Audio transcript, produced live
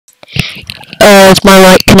Is my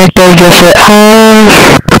light connected with it?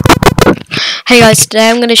 Hey guys, today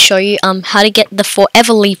I'm gonna show you how to get the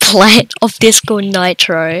foreverly plan of Discord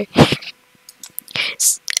Nitro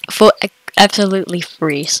for absolutely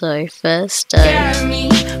free. So first,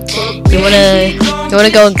 you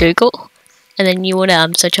wanna go on Google, and then you wanna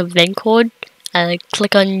search up Vencord,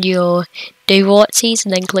 click on your devices,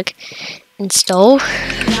 and then click install,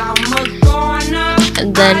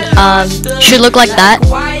 and then should look like that.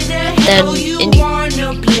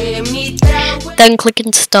 Then click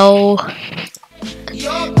install.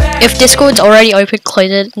 If Discord's already open, close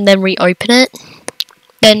it and then reopen it.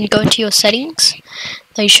 Then go into your settings.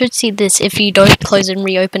 Now you should see this if you don't close and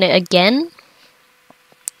reopen it again.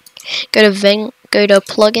 Go to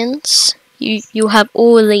plugins. You have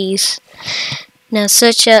all of these. Now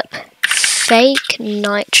search up fake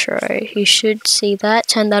nitro. You should see that.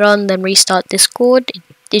 Turn that on, then restart Discord.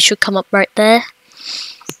 It should come up right there.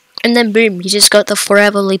 And then boom, you just got the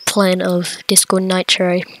foreverly plan of Discord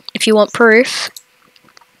Nitro. If you want proof,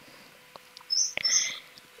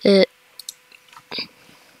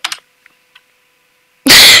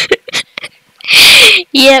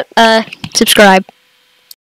 yep, subscribe.